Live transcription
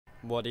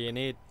What do you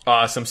need?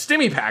 Some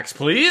stimmy packs,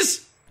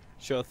 please.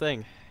 Sure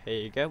thing. Here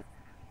you go.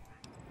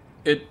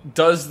 It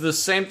does the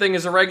same thing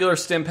as a regular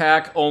stim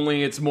pack,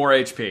 only it's more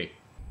HP.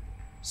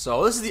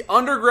 So this is the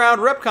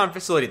underground Repcon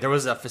facility. There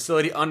was a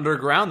facility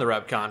underground the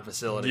Repcon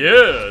facility.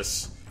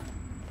 Yes.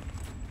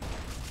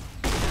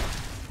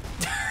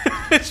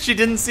 She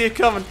didn't see it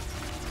coming.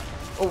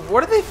 Oh,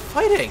 what are they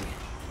fighting?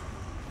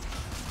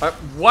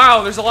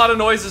 Wow, there's a lot of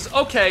noises.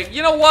 Okay,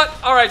 you know what?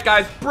 All right,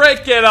 guys,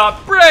 break it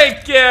up.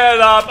 Break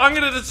it up. I'm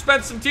going to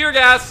dispense some tear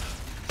gas.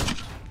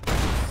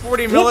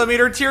 40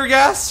 millimeter tear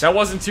gas? That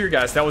wasn't tear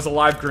gas. That was a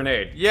live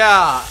grenade.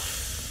 Yeah.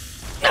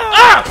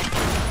 Ah!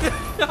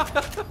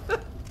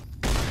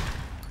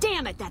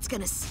 Damn it, that's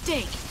gonna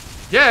stink.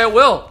 Yeah, it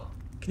will.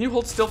 Can you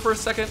hold still for a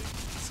second?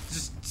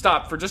 Just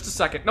stop for just a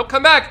second. No,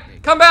 come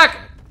back. Come back.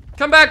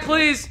 Come back,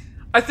 please.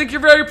 I think you're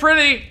very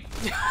pretty.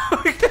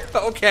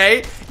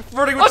 Okay.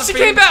 Oh, she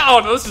came back. Oh,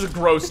 no, this is a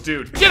gross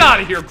dude. Get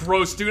out of here,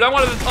 gross dude. I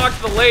wanted to talk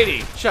to the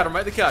lady. Shut him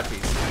right in the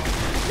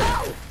codpiece.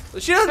 No!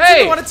 She doesn't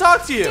even want to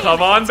talk to you.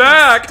 Come on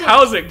back.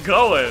 How's it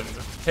going?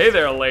 Hey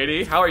there,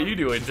 lady. How are you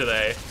doing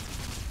today?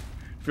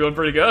 Feeling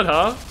pretty good,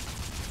 huh?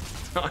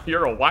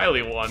 You're a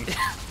wily one.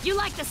 You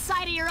like the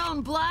sight of your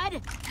own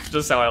blood?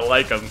 Just how I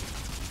like them.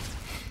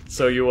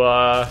 So you,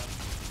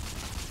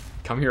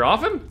 come here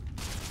often?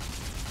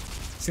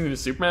 Seen the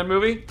Superman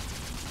movie?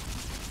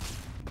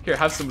 Here,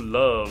 have some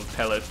love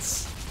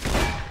pellets.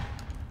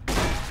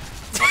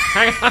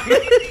 Hang on.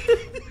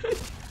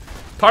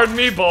 Pardon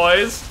me,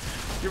 boys.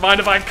 You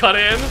mind if I cut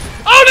in?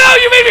 Oh no,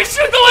 you made me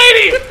shoot the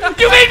lady!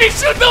 You made me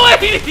shoot the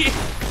lady!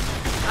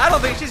 I don't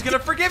think she's gonna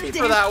forgive you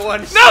for that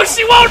one. No,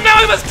 she won't! Now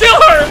I must kill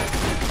her!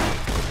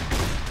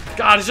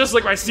 God, it's just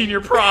like my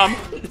senior prom.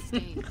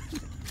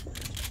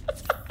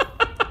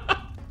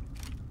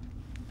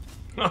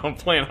 Oh, I'm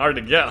playing hard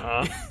to get,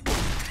 huh?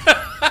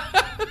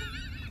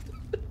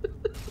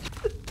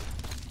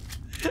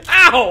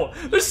 Ow!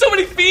 There's so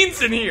many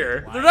fiends in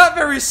here! They're not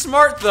very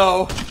smart,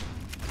 though.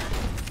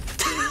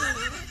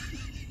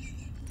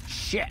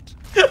 Shit.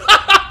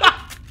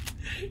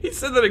 He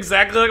said that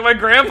exactly like my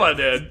grandpa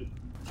did.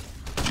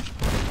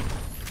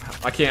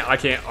 I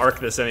can't arc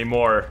this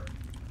anymore.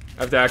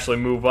 I have to actually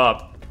move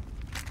up.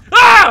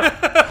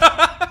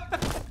 Ah!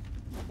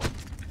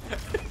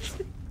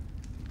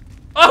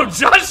 Oh,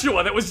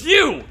 Joshua, that was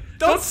you!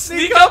 Don't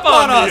sneak up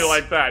on me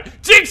like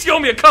that. Jinx, you owe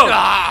me a coat!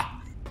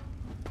 Ah!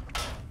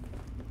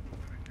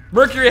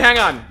 Mercury, hang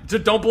on.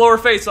 Don't blow her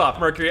face off,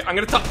 Mercury. I'm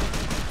gonna talk.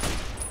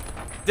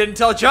 Didn't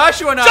tell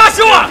Joshua not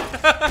Joshua!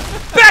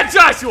 Bad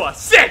Joshua!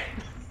 Sick!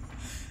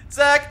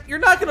 Zach, you're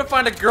not gonna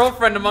find a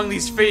girlfriend among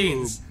these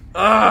fiends.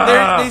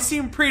 They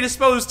seem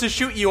predisposed to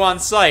shoot you on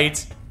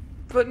sight.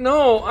 But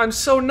no, I'm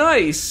so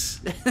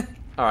nice.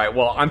 Alright,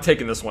 well, I'm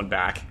taking this one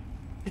back.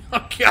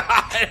 Oh,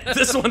 God.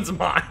 This one's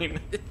mine.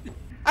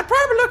 I'd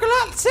probably look a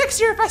lot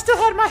sexier if I still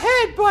had my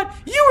head, but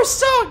you were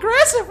so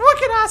aggressive, what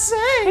can I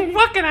say?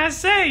 What can I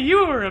say?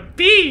 You were a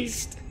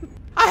beast.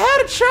 I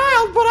had a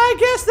child, but I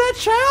guess that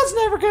child's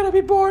never gonna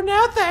be born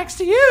now, thanks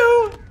to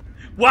you.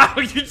 Wow,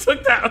 you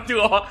took that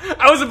to all.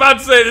 I was about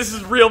to say this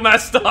is real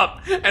messed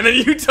up, and then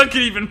you took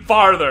it even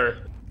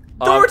farther.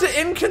 Door to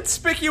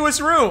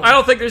inconspicuous room. I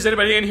don't think there's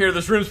anybody in here.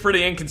 This room's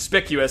pretty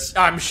inconspicuous.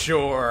 I'm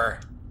sure.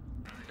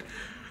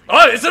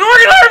 Oh, it's an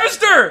organ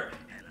harvester!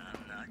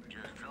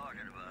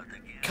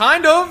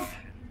 Kind of.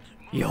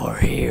 You're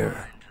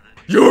here.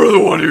 You're the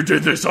one who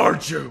did this,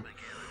 aren't you?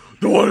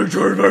 The one who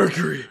turned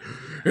Mercury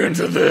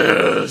into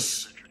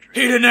this.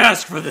 He didn't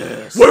ask for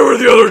this. Where were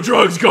the other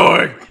drugs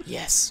going?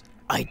 Yes,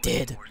 I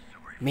did.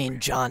 Me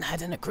and John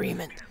had an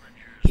agreement.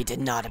 He did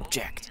not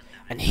object,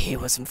 and he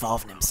was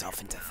involving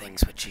himself into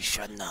things which he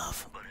shouldn't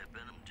have.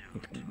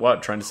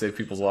 What, trying to save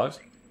people's lives?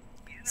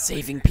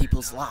 Saving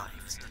people's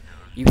lives.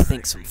 You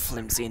think some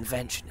flimsy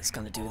invention is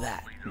gonna do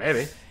that?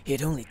 Maybe. He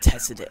had only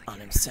tested it on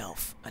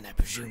himself, and I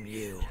presume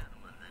you.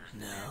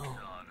 No,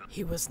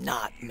 he was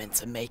not meant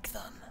to make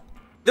them.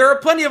 There are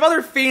plenty of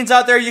other fiends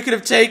out there you could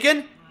have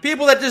taken.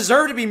 People that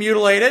deserve to be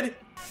mutilated.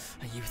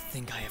 You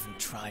think I haven't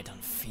tried on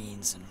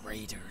fiends and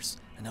raiders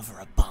and other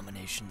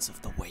abominations of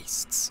the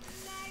wastes?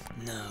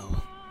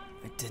 No,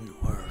 it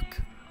didn't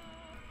work.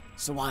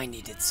 So I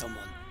needed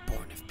someone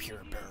born of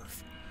pure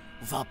birth,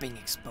 without being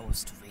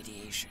exposed to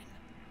radiation.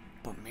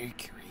 But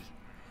Mercury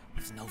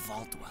was no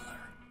vault dweller.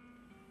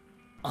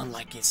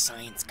 Unlike his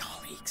science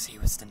colleagues, he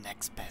was the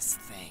next best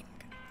thing.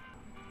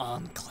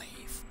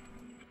 Enclave.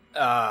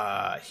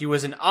 He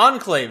was an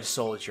Enclave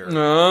soldier.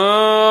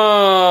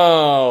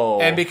 No.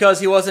 And because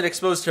he wasn't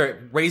exposed to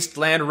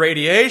wasteland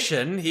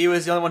radiation, he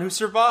was the only one who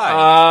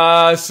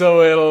survived.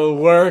 So it'll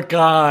work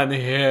on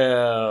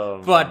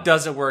him. But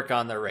doesn't work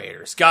on the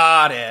Raiders.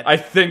 Got it. I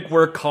think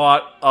we're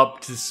caught up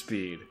to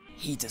speed.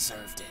 He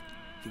deserved it.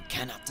 You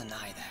cannot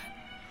deny that.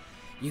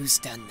 You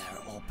stand there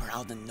all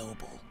proud and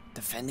noble,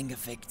 defending a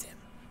victim,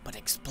 but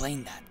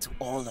explain that to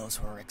all those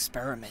who are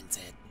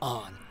experimented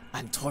on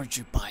and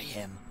tortured by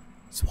him.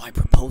 So I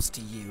propose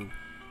to you,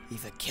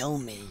 either kill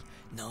me,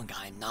 knowing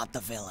I am not the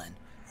villain,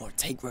 or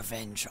take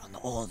revenge on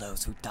all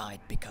those who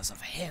died because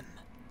of him.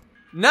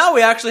 Now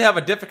we actually have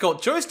a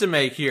difficult choice to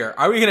make here.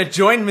 Are we gonna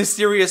join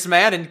Mysterious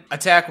Man and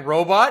attack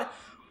Robot?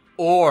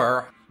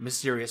 Or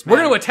Mysterious Man?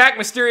 We're gonna attack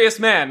Mysterious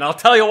Man, and I'll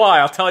tell you why.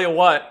 I'll tell you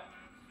what.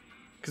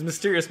 Because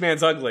Mysterious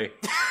Man's ugly.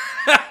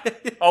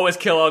 Always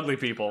kill ugly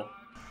people.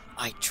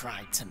 I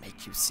tried to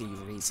make you see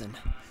reason.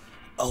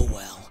 Oh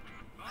well,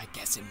 I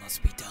guess it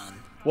must be done.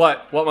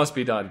 What? What must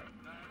be done?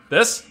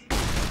 This?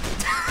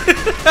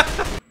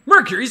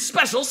 Mercury's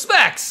special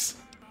specs!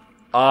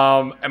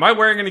 Am I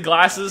wearing any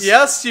glasses?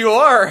 Yes, you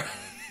are.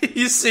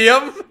 You see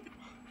them?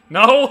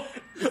 No?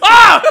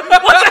 Ah!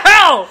 What the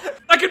hell?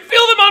 I can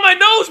feel them on my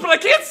nose, but I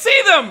can't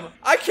see them!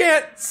 I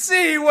can't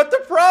see what the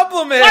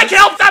problem is. Mike,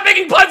 help! Stop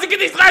making puns and get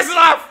these glasses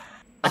off!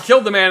 I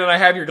killed the man and I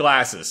have your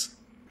glasses.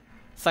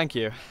 Thank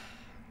you.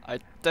 I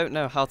don't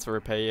know how to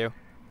repay you.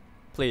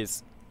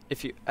 Please,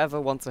 if you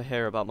ever want to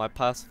hear about my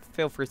past,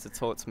 feel free to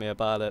talk to me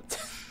about it.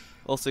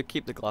 Also,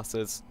 keep the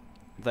glasses.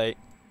 They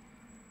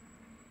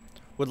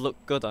would look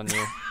good on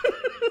you.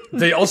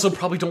 They also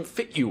probably don't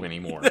fit you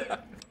anymore.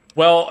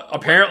 Well,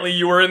 apparently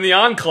you were in the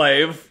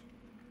Enclave.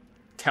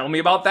 Tell me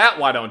about that,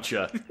 why don't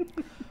you?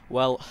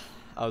 Well,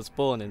 I was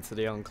born into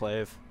the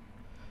Enclave.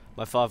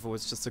 My father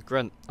was just a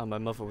grunt, and my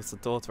mother was the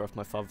daughter of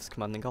my father's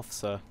commanding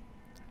officer.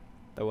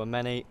 There were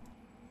many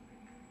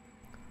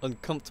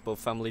uncomfortable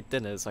family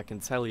dinners, I can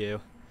tell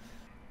you.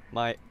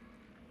 My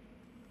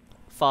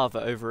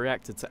father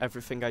overreacted to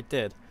everything I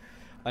did,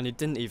 and he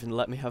didn't even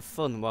let me have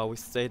fun while we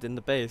stayed in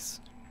the base.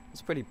 It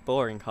was pretty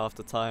boring half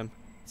the time,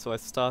 so I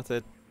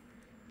started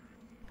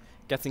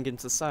getting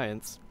into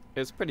science. It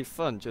was pretty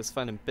fun just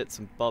finding bits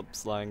and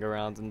bobs lying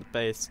around in the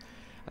base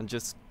and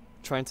just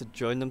trying to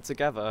join them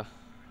together.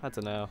 I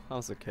don't know, I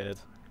was a kid.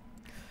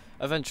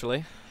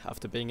 Eventually,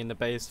 after being in the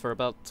base for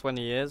about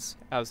 20 years,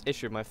 I was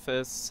issued my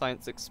first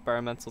science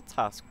experimental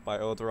task by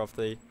order of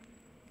the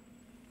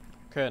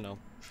Colonel.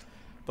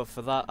 But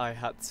for that I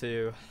had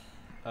to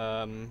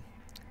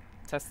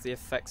test the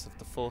effects of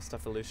the forced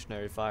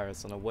evolutionary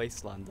virus on a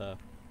wastelander.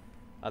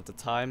 At the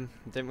time,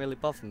 it didn't really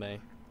bother me,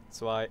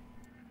 so I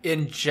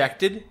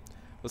Injected?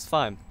 was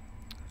fine.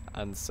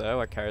 And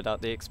so I carried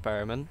out the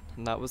experiment,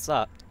 and that was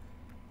that.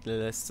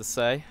 Needless to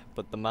say,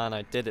 but the man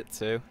I did it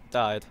to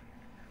died.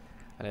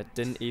 And it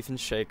didn't even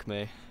shake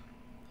me.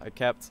 I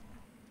kept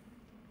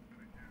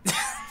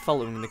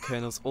following the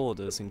Colonel's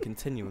orders and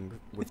continuing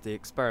with the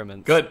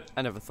experiment. Good.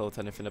 I never thought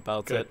anything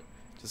about Good. it.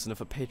 Just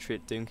another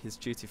patriot doing his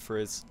duty for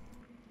his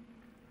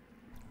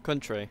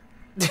country.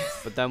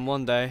 But then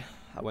one day,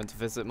 I went to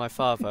visit my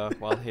father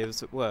while he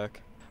was at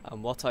work,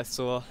 and what I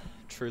saw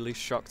truly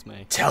shocked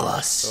me. Tell There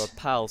us. were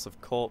piles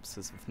of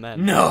corpses of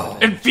men. No.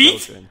 women, And feet?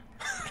 children.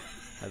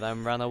 I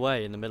then ran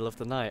away in the middle of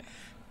the night.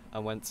 I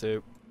went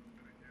to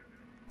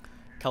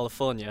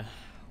California,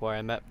 where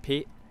I met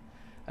Pete,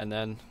 and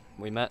then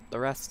we met the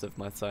rest of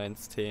my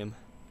science team.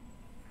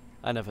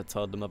 I never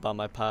told them about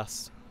my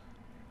past.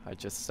 I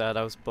just said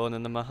I was born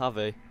in the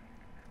Mojave.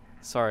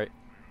 Sorry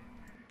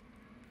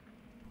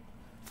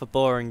for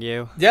boring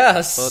you,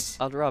 Yes.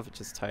 but I'd rather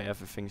just tell you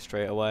everything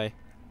straight away.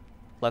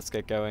 Let's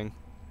get going.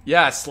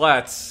 Yes,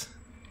 let's.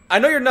 I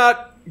know you're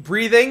not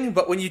breathing,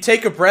 but when you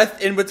take a breath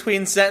in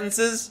between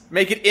sentences,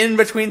 make it in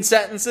between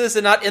sentences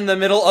and not in the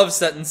middle of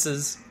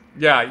sentences.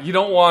 Yeah, you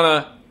don't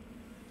want to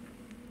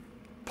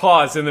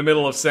pause in the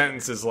middle of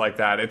sentences like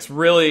that. It's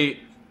really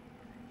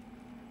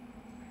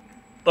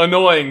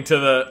annoying to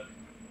the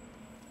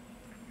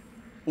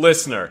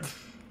listener.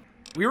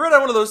 We read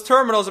on one of those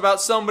terminals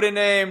about somebody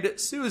named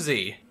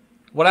Susie.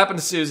 What happened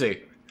to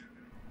Susie?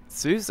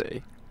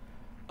 Susie?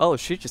 Oh,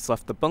 she just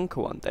left the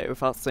bunker one day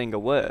without saying a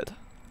word.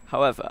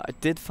 However, I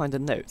did find a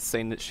note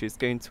saying that she was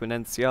going to an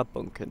NCR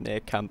bunker near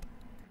Camp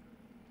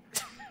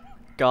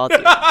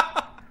Guardian.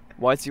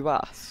 Why do you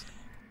ask?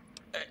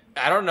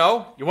 I don't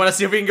know. You want to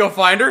see if we can go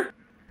find her?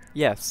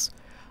 Yes,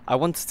 I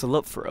wanted to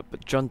look for her,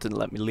 but John didn't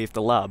let me leave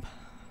the lab.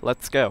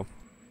 Let's go.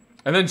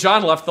 And then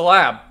John left the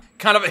lab.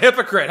 Kind of a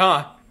hypocrite,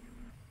 huh?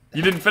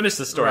 You didn't finish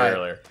the story Right.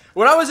 earlier.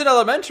 When I was in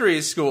elementary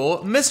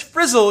school, Miss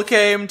Frizzle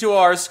came to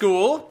our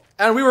school,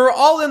 and we were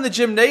all in the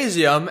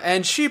gymnasium,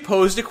 and she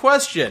posed a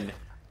question.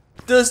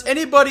 Does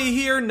anybody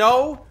here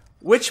know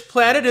which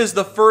planet is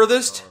the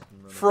furthest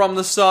from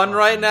the sun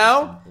right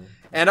now?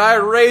 And I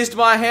raised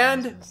my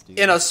hand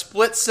in a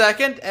split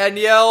second and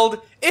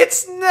yelled,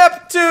 "It's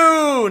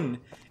Neptune!"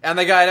 And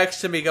the guy next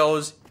to me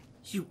goes,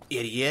 "You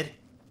idiot.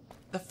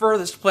 The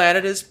furthest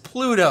planet is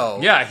Pluto."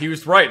 Yeah, he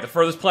was right. The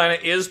furthest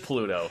planet is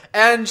Pluto.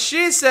 And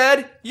she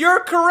said,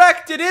 "You're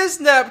correct, it is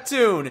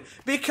Neptune,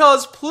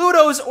 because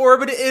Pluto's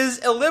orbit is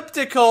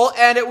elliptical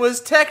and it was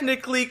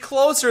technically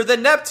closer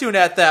than Neptune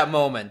at that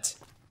moment."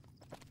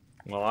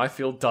 Well, I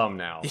feel dumb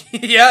now.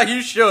 Yeah,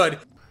 you should.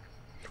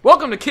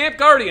 Welcome to Camp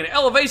Guardian.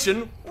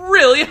 Elevation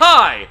really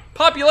high.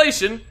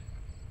 Population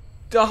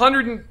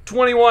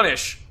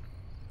 121-ish.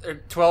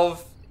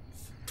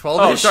 12-ish?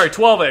 Oh, sorry,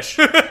 12-ish.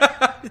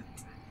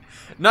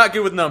 Not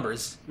good with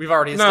numbers. We've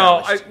already No,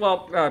 established.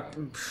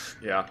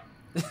 yeah.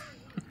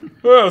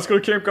 Well, let's go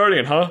to Camp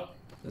Guardian, huh?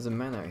 There's a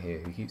man out here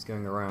who keeps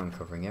going around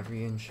covering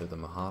every inch of the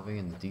Mojave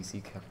and the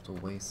DC capital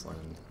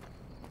wasteland.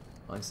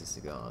 Likes his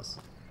cigars.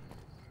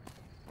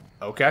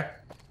 Okay.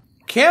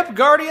 Camp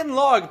Guardian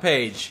log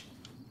page.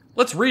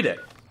 Let's read it.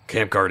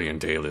 Camp Guardian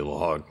Daily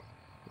Log.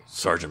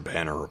 Sergeant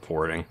Banner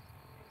reporting.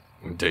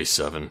 Day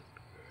 7.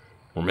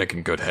 We're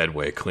making good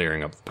headway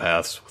clearing up the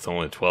paths. With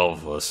only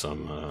 12 of us,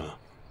 I'm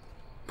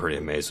pretty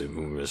amazed we've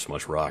moved this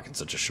much rock in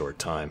such a short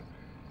time.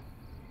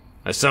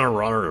 I sent a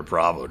runner to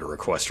Bravo to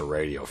request a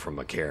radio from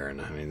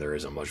McCarran. I mean, there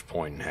isn't much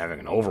point in having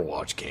an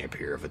Overwatch camp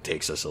here if it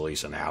takes us at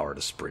least an hour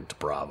to sprint to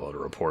Bravo to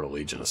report a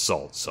Legion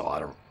assault, so I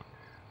don't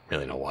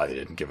really know why they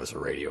didn't give us a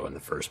radio in the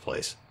first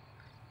place.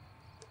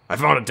 I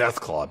found a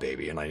Deathclaw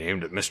baby, and I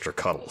named it Mr.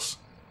 Cuddles.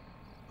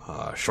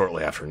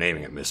 Shortly after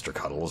naming it Mr.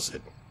 Cuddles,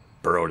 it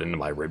burrowed into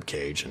my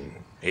ribcage and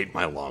ate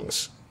my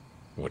lungs,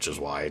 which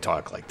is why I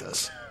talk like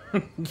this.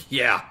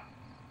 Yeah.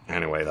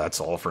 Anyway, that's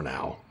all for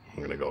now.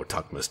 I'm gonna go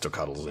tuck Mr.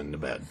 Cuddles into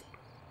bed.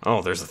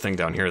 Oh, there's a thing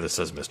down here that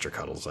says Mr.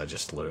 Cuddles.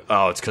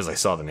 Oh, it's because I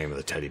saw the name of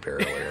the teddy bear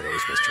earlier. That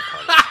was Mr.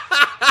 Cuddles.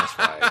 That's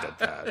why I did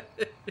that.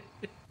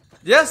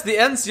 Yes, the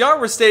NCR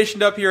were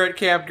stationed up here at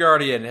Camp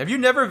Guardian. Have you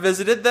never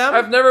visited them?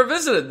 I've never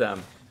visited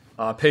them.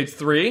 Page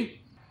 3.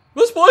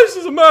 This place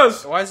is a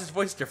mess. Why is his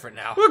voice different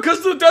now?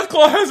 Because the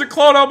Deathclaw hasn't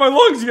clawed out my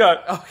lungs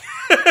yet. Oh.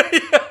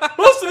 Yeah.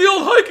 Most of the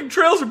old hiking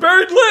trails are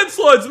buried in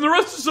landslides, and the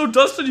rest is so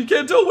dusted you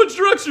can't tell which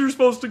direction you're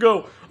supposed to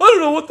go. I don't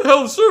know what the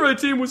hell the survey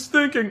team was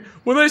thinking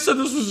when they said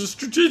this was a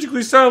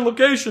strategically sound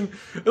location.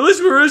 At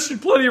least we were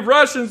issued plenty of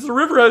rations. The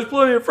river has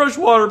plenty of fresh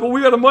water, but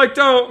we gotta hike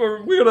down,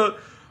 or we gotta...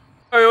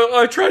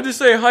 I tried to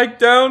say hike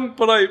down,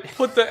 but I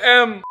put the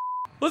M.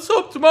 Let's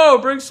hope tomorrow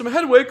brings some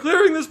headway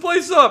clearing this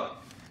place up.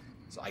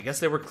 So I guess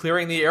they were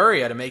clearing the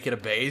area to make it a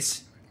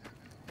base.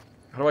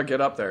 How do I get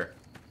up there?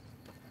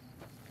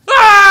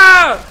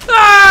 Ah!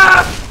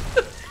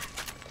 Ah!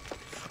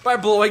 By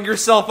blowing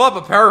yourself up,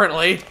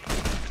 apparently.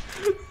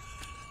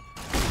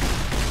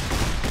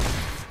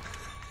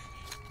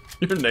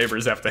 Your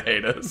neighbors have to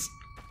hate us.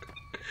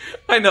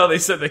 I know they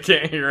said they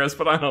can't hear us,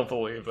 but I don't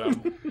believe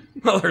them.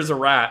 Oh, there's a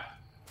rat.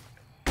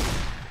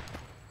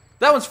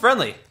 That one's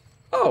friendly.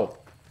 Oh.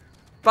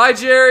 Bye,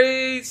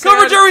 Jerry.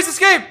 Cover Jerry's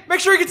escape! Make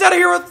sure he gets out of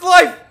here with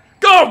life!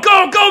 Go,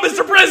 go, go,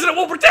 Mr. President!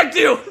 We'll protect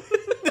you!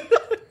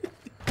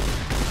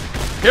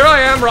 Here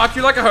I am, rock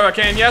you like a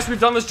hurricane. Yes, we've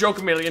done this joke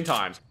a million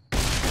times.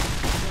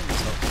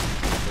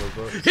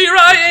 Here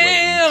I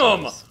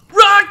am!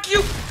 Rock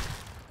you!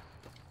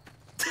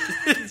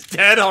 It's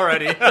dead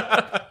already.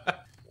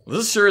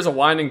 This sure is a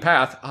winding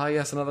path. Ah,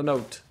 yes, another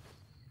note.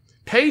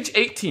 Page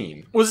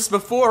 18. Was this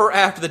before or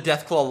after the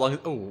Deathclaw lung?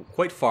 Oh,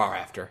 quite far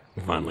after.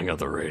 Finally got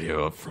the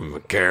radio up from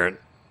McCarran.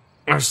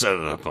 I've set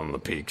it up on the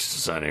peaks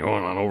so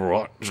anyone on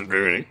Overwatch should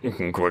do it. You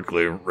can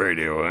quickly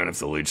radio in if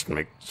the Legion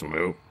makes a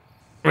move.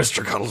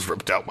 Mr. Cuddles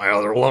ripped out my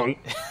other lung.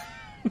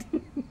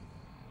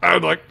 I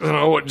would like to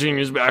know what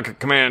genius back at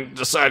command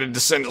decided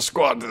to send a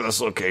squad to this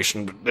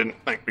location, but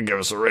didn't think to give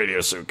us a radio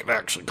so we could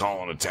actually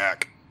call an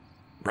attack.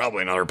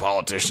 Probably another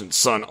politician's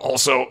son.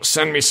 Also,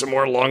 send me some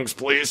more lungs,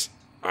 please.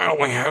 I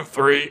only have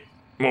 3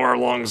 more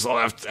lungs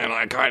left, and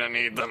I kinda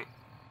need them.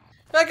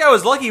 That guy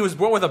was lucky he was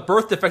born with a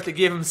birth defect that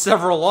gave him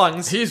several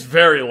lungs. He's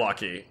very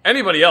lucky.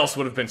 Anybody else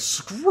would have been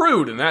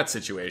screwed in that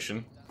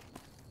situation.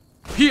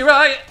 Here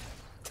I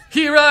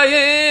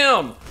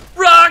am!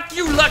 Rock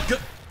you like a...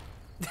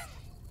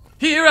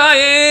 Here I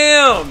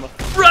am!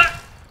 Rock...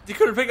 You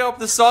couldn't pick up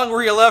the song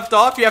where you left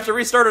off? You have to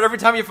restart it every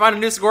time you find a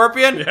new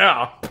scorpion?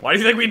 Yeah. Why do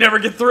you think we never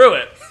get through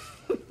it?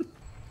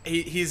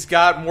 He's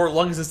got more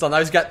lungs than stuff. Now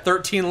he's got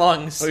 13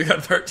 lungs. Oh, you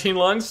got 13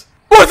 lungs?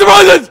 What's the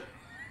reason?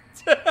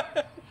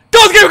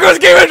 Don't give us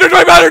game into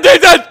my matter,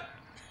 Nathan!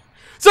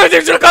 Something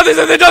should have got this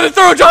and they done a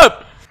thorough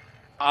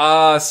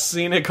job!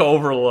 Scenic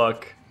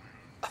overlook.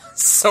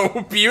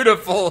 So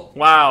beautiful.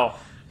 Wow.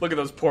 Look at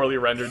those poorly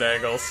rendered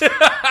angles.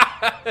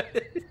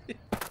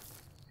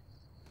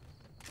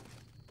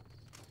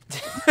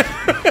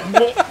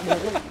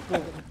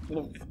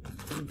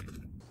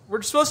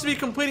 We're supposed to be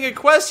completing a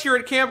quest here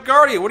at Camp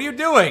Guardian. What are you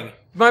doing?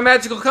 My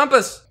magical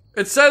compass.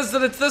 It says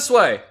that it's this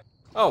way.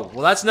 Oh,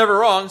 well that's never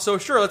wrong, so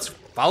sure, let's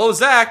follow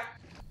Zach.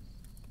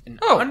 An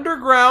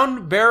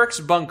underground barracks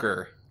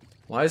bunker.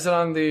 Why is it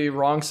on the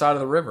wrong side of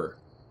the river?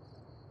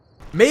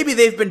 Maybe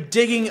they've been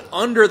digging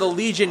under the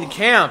Legion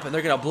camp and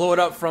they're gonna blow it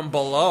up from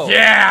below.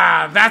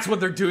 Yeah, that's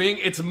what they're doing.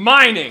 It's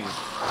mining.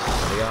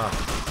 Yeah.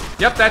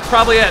 Yep, that's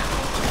probably it.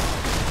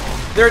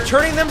 They're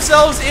turning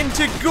themselves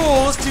into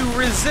ghouls to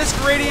resist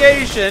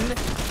radiation.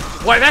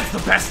 Why, that's the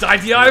best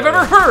idea I've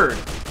ever heard.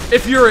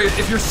 If you're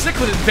sick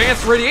with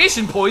advanced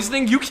radiation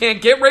poisoning, you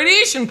can't get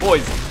radiation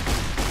poisoning.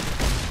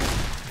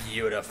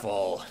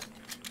 Beautiful.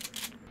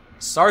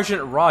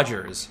 Sergeant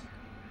Rogers.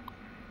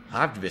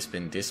 I've just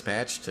been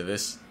dispatched to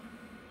this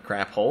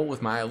crap hole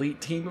with my elite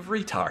team of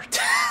retards.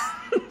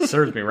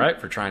 Serves me right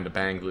for trying to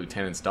bang the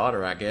lieutenant's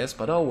daughter, I guess,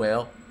 but oh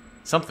well.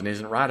 Something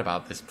isn't right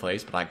about this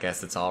place, but I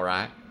guess it's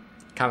alright.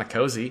 Kinda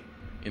cozy,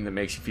 in that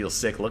makes you feel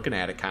sick looking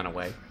at it kinda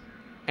way.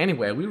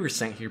 Anyway, we were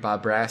sent here by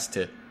Brass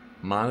to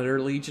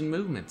monitor Legion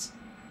movements.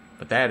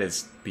 But that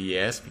is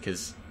BS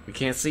because we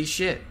can't see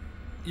shit.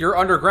 You're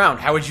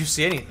underground. How would you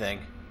see anything?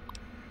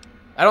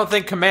 I don't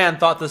think Command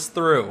thought this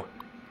through.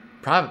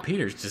 Private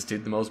Peters just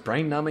did the most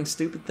brain-numbing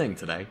stupid thing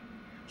today.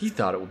 He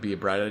thought it would be a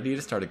bright idea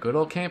to start a good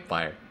old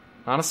campfire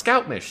on a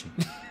scout mission.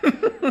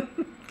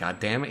 God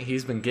damn it,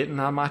 he's been getting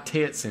on my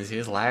tits since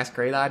his last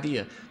great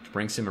idea to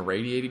bring some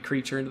irradiated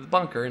creature into the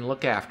bunker and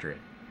look after it.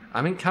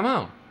 I mean, come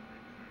on.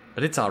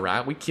 But it's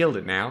alright, we killed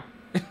it now.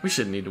 We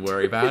shouldn't need to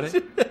worry about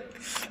it.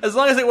 As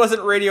long as it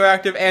wasn't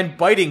radioactive and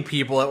biting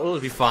people, it will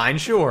be fine,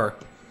 sure.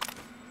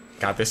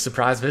 Got this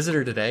surprise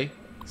visitor today.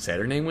 Said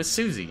her name was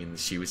Susie, and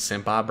she was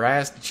sent by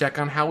Brass to check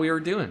on how we were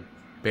doing.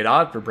 Bit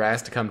odd for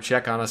Brass to come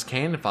check on us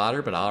cannon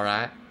fodder, but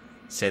alright.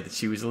 Said that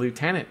she was a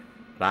lieutenant,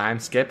 but I am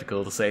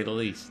skeptical to say the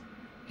least.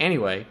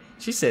 Anyway,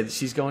 she said that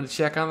she's going to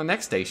check on the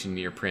next station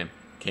near Prim.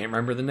 Can't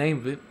remember the name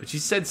of it, but she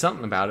said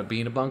something about it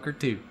being a bunker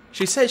too.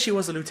 She said she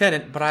was a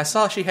lieutenant, but I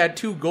saw she had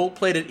 2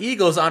 gold-plated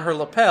eagles on her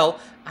lapel.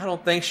 I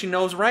don't think she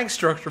knows rank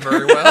structure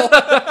very well.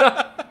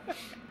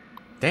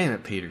 Damn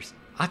it, Peters.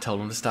 I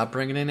told him to stop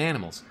bringing in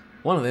animals.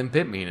 One of them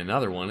bit me and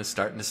another one is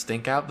starting to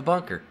stink out the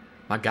bunker.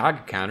 My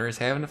Geiger counter is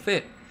having a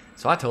fit.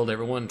 So I told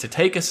everyone to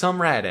take us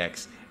some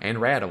Rad-X and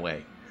rat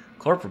away.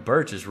 Corporal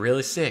Birch is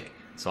really sick,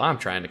 so I'm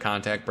trying to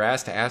contact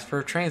Brass to ask for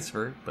a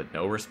transfer, but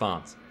no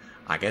response.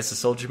 I guess a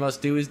soldier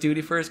must do his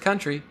duty for his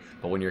country,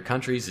 but when your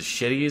country's as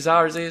shitty as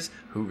ours is,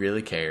 who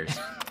really cares?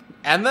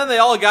 And then they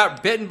all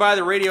got bitten by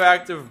the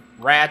radioactive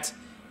rat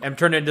and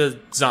turned into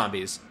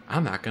zombies.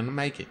 I'm not gonna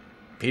make it.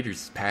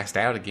 Peters is passed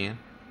out again.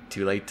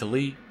 Too late to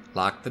leave.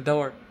 Locked the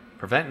door.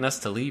 Preventing us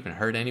to leave and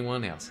hurt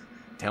anyone else.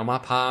 Tell my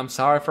pa I'm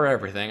sorry for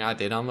everything I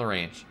did on the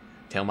ranch.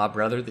 Tell my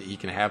brother that he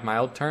can have my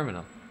old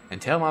terminal.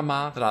 And tell my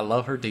ma that I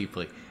love her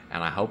deeply,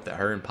 and I hope that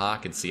her and pa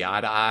can see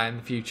eye to eye in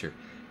the future,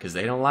 because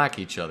they don't like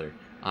each other,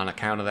 on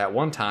account of that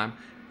one time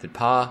that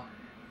pa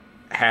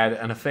had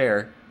an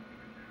affair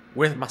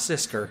With my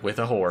sister. with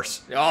a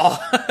horse. Oh.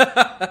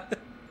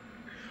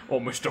 Oh,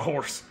 Mr.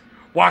 Horse,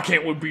 why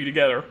can't we be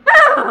together?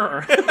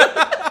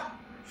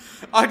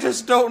 I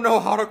just don't know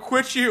how to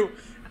quit you.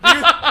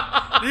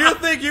 Do you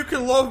think you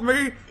can love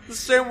me the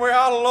same way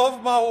I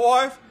love my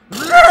wife?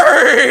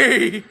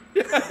 Nay!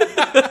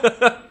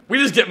 We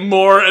just get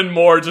more and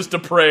more just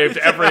depraved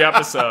every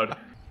episode.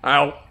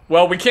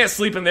 Well, we can't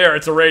sleep in there.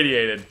 It's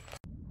irradiated.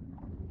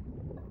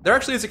 There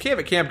actually is a cave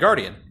at Camp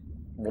Guardian.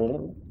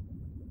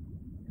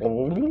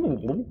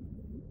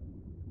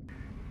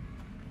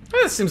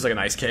 This seems like a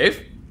nice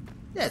cave.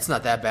 Yeah, it's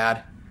not that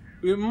bad.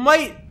 We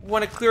might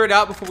want to clear it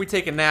out before we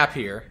take a nap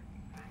here.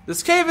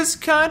 This cave is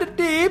kind of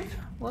deep.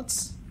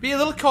 Let's be a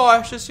little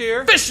cautious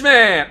here.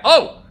 Fishman!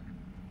 Oh!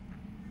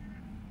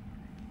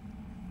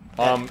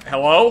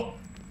 Hello?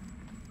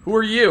 Who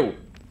are you?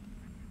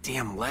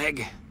 Damn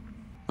leg.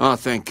 Oh,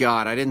 thank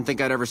God. I didn't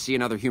think I'd ever see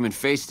another human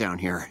face down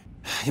here.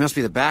 He must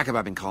be the backup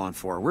I've been calling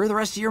for. Where are the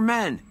rest of your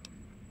men?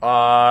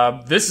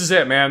 This is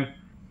it, man.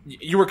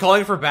 You were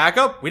calling for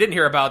backup? We didn't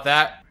hear about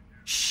that.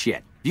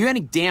 Shit. Do you have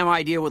any damn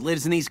idea what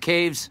lives in these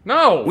caves?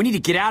 No! We need to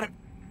get out of...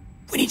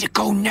 We need to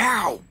go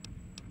now!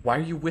 Why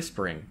are you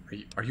whispering?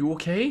 Are you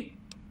okay?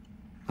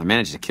 I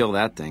managed to kill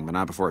that thing, but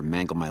not before it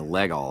mangled my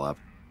leg all up.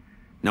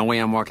 No way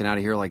I'm walking out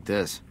of here like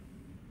this.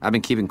 I've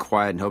been keeping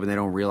quiet and hoping they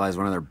don't realize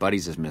one of their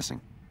buddies is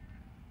missing.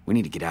 We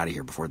need to get out of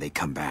here before they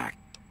come back.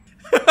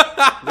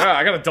 Yeah,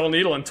 I got a dull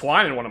needle and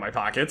twine in one of my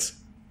pockets.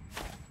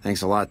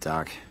 Thanks a lot,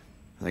 Doc.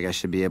 I think I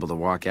should be able to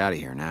walk out of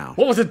here now.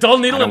 What was a dull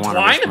needle I and don't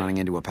want to risk twine? running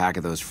into a pack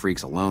of those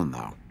freaks alone,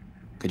 though.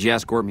 Could you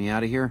escort me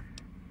out of here?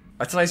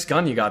 That's a nice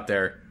gun you got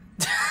there.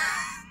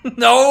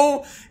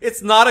 No,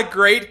 it's not a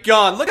great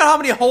gun. Look at how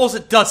many holes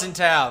it doesn't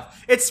have.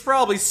 It's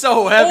probably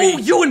so heavy. Oh,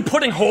 you and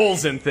putting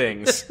holes in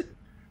things.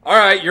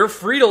 Alright, you're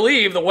free to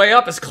leave. The way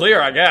up is clear,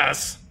 I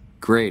guess.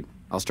 Great.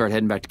 I'll start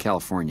heading back to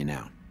California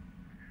now.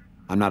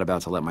 I'm not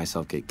about to let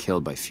myself get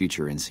killed by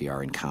future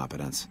NCR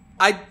incompetence.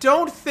 I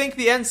don't think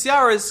the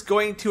NCR is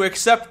going to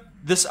accept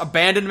this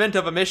abandonment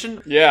of a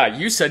mission. Yeah,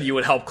 you said you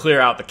would help clear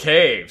out the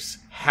caves,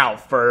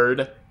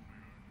 Halford.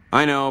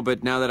 I know,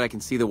 but now that I can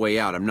see the way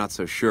out, I'm not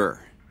so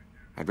sure.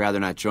 I'd rather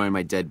not join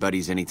my dead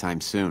buddies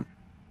anytime soon.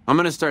 I'm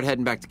gonna start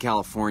heading back to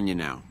California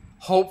now.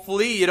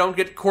 Hopefully you don't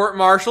get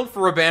court-martialed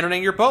for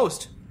abandoning your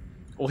post.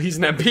 Well, he's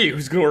an MP.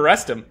 Who's going to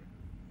arrest him?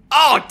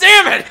 Oh,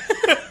 damn it!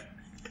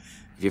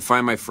 If you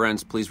find my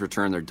friends, please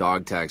return their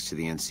dog tags to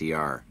the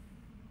NCR.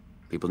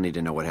 People need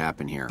to know what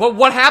happened here. But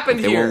what happened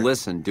If they here? won't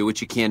listen, do what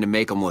you can to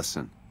make them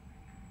listen.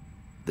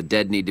 The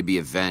dead need to be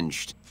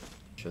avenged.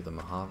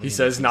 He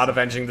says not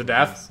avenging the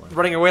death.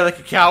 Running away like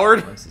a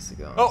coward.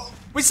 Cigars. Oh,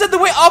 we said the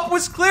way up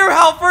was clear,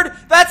 Halford!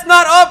 That's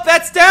not up,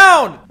 that's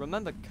down!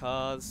 Remember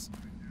cars?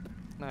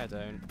 No, I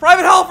don't.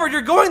 Private Halford,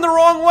 you're going the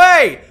wrong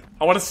way!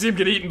 I want to see him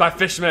get eaten by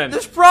fishmen.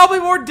 There's probably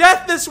more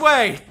death this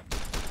way!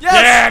 Yes!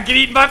 Yeah, get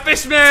eaten by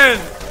fishmen!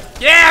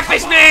 Yeah,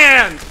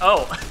 fishman!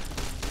 Oh.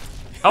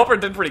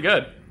 Halford did pretty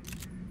good.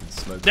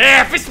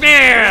 Yeah,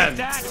 fishman!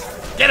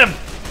 Get him!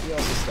 He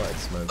also started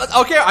smoking.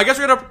 Okay, I guess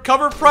we're gonna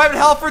cover Private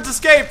Halford's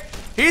escape.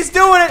 He's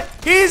doing it!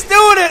 He's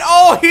doing it!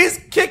 Oh, he's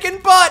kicking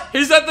butt!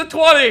 He's at the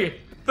 20,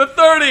 the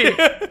 30,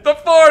 the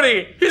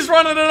 40. He's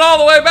running it all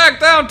the way back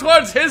down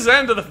towards his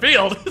end of the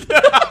field.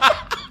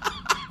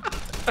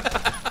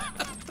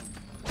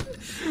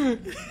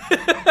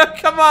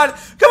 Come on,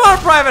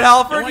 Private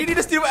Halford. You need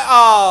to do.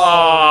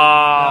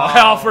 Oh,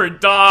 Halford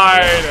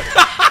died.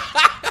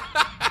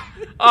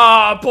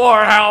 Ah,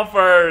 poor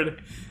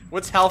Halford.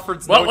 What's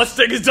Halford's? Well, let's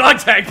take his dog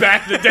tag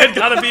back. The dead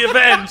gotta be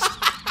avenged.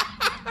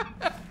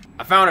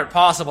 I found it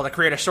possible to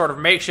create a sort of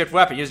makeshift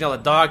weapon using all the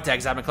dog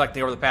tags I've been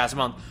collecting over the past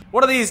month.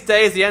 One of these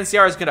days, the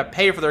NCR is going to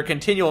pay for their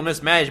continual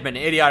mismanagement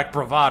and idiotic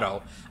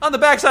bravado. On the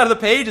backside of the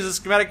page is a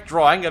schematic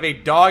drawing of a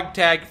dog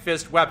tag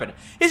fist weapon.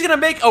 He's going to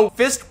make a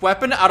fist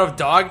weapon out of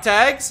dog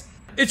tags?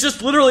 It's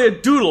just literally a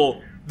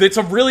doodle that's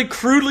a really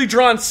crudely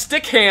drawn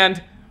stick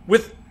hand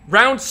with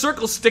round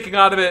circles sticking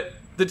out of it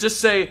that just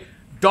say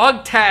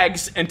dog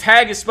tags, and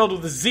tag is spelled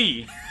with a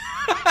Z.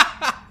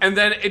 And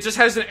then it just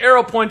has an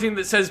arrow pointing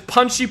that says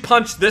punchy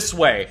punch this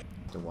way.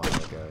 A while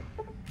ago.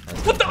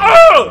 What the?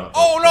 Oh!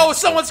 Oh no,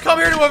 someone's come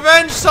here to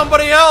avenge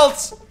somebody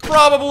else!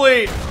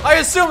 Probably. I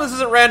assume this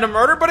isn't random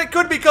murder, but it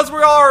could be because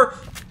we are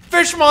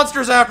fish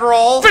monsters after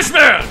all.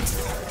 Fishman!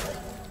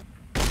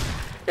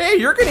 Hey,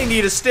 you're gonna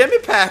need a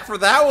stimmy pack for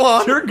that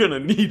one. You're gonna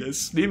need a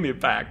stimmy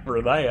pack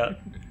for that.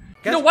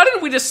 You know, why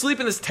didn't we just sleep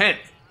in this tent?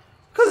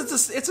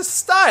 Because it's a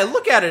style.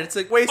 Look at it. It's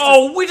like wasted.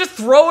 Oh, we just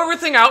throw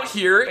everything out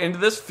here into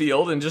this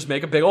field and just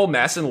make a big old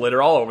mess and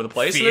litter all over the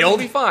place. And it'll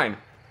be fine.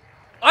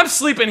 I'm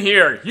sleeping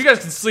here. You guys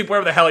can sleep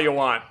wherever the hell you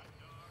want.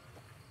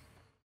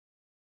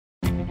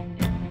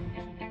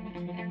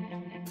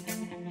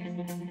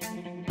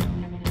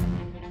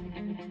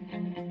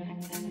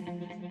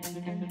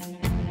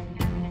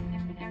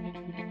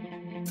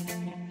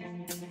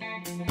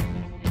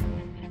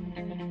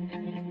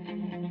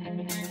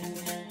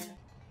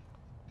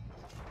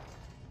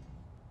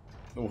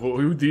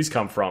 Who'd these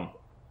come from?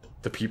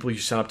 The people you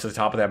sent up to the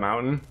top of that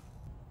mountain?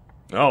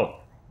 Oh.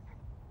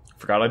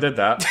 Forgot I did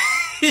that.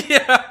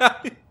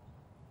 Yeah.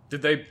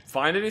 Did they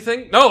find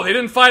anything? No, they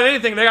didn't find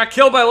anything. They got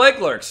killed by lake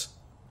lurks.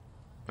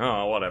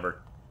 Oh,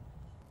 whatever.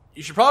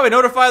 You should probably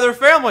notify their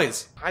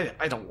families. I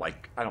don't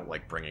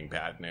like bringing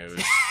bad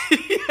news.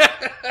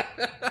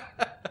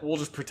 We'll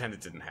just pretend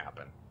it didn't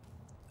happen.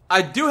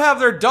 I do have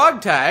their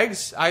dog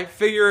tags. I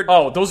figured...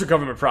 Oh, those are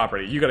government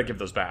property. You gotta give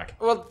those back.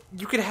 Well,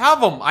 you can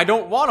have them. I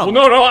don't want them.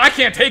 Well, no, I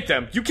can't take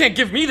them. You can't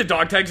give me the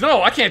dog tags.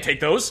 No, I can't take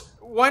those.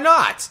 Why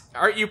not?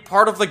 Aren't you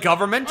part of the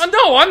government?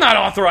 No, I'm not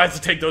authorized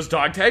to take those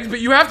dog tags, but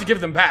you have to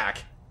give them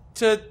back.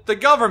 To the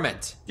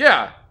government.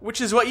 Yeah. Which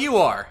is what you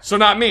are. So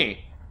not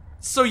me.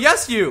 So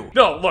yes, you.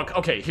 No, look,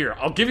 okay, here.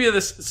 I'll give you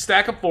this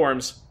stack of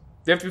forms.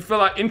 They have to be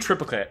filled out in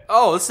triplicate.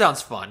 Oh, this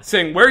sounds fun.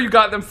 Saying where you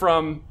got them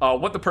from,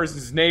 what the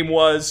person's name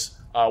was,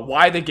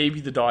 why they gave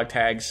you the dog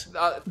tags.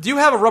 Do you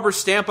have a rubber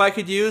stamp I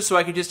could use so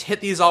I could just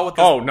hit these all with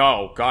this? Oh,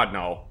 no. God,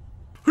 no.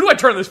 Who do I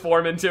turn this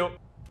form into?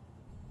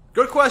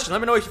 Good question.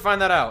 Let me know if you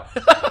find that out.